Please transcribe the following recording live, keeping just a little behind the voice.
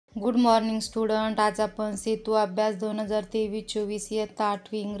Good morning student. आज आपण सेतू अभ्यास 2023-24 इयत्ता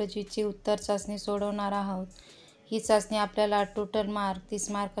 8वी इंग्रजीची उत्तर चाचणी सोडवणार आहोत. ही चाचणी आपल्याला टोटल मार्क 30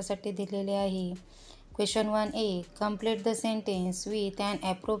 मार्कासाठी दिलेली आहे. Question 1A. Complete the sentence with an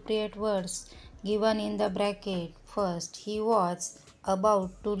appropriate words given in the bracket. First, he was about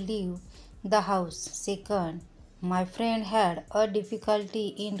to leave the house. Second, my friend had a difficulty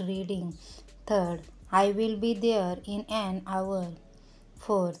in reading. Third, I will be there in an hour.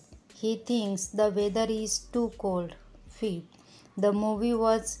 Fourth, he thinks the weather is too cold. Fifth, the movie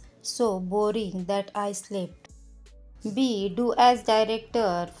was so boring that I slept. B. Do as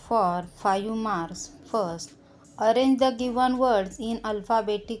director for 5 marks. First, arrange the given words in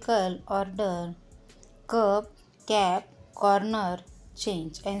alphabetical order. Cup, cap, corner,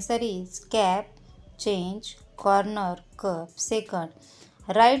 change. Answer is cap, change, corner, cup. Second,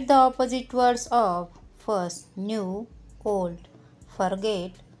 write the opposite words of first, new, old.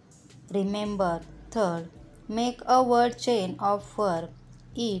 Forget, remember. Third, make a word chain of verb.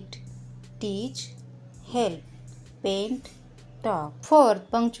 Eat, teach, help, paint, talk. Fourth,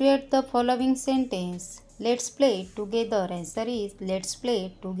 punctuate the following sentence. Let's play together. Answer is let's play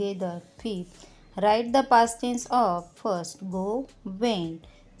together. Fifth, write the past tense of first, go, went.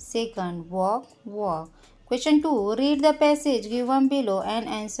 Second, walk, walk. Question 2. Read the passage given below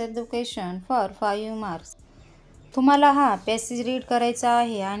and answer the question for 5 marks. तुम्हाला हा passage read करायचा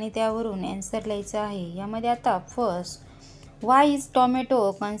आहे आणि त्यावरून answer लिहायचा आहे. यामध्ये आता first, Y is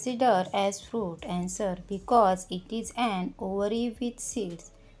tomato consider as fruit. Answer, because it is an ovary with seeds.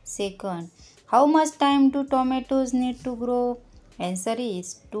 Second, how much time do tomatoes need to grow. Answer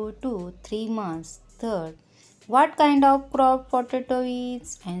is 2 to 3 months. Third, what kind of crop potato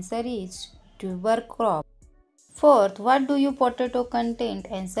is. Answer is tuber crop. Fourth, what do you potato contain?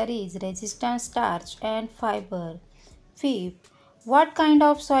 Answer is resistant starch and fiber. Fifth, what kind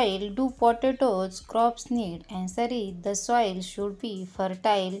of soil do potatoes crops need? Answer is the soil should be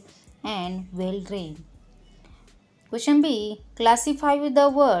fertile and well drained. Question B, classify the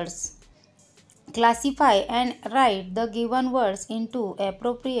words. Classify and write the given words into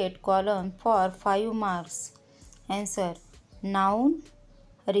appropriate column for 5 marks. Answer, noun,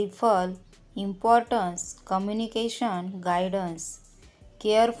 referral, importance, communication, guidance.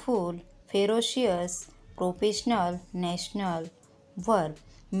 Careful, ferocious, professional, national. Verb,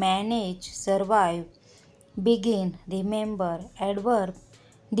 manage, survive, begin, remember. Adverb,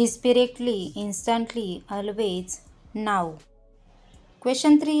 desperately, instantly, always, now.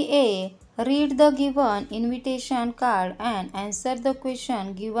 Question 3A. Read the given invitation card and answer the question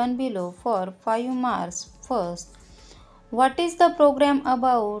given below for 5 marks. First, what is the program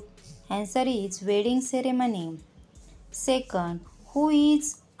about? Answer is wedding ceremony. Second, who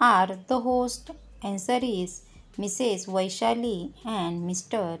are the host? Answer is Mrs. Vaishali and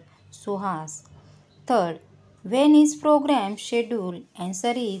Mr. Suhas. Third, when is program scheduled?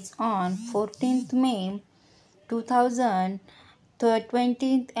 Answer is on 14th May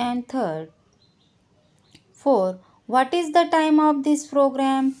 2020 and 3rd. 4. What is the time of this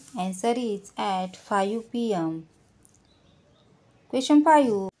program? Answer is at 5 p.m. Question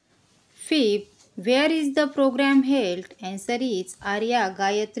 5. Fifth, where is the program held? Answer is Arya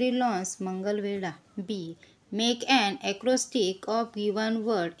Gayatri Lawns, Mangalveda. B. Make an acrostic of given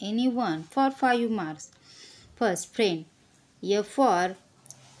word, any one, for 5 marks. First, friend. F for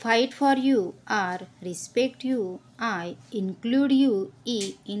fight for you. R, respect you. I, include you.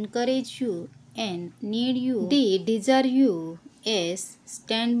 E, encourage you. N, need you. D, desire you. S,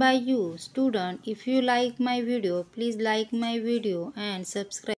 stand by you. Student, if you like my video, please like my video and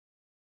subscribe.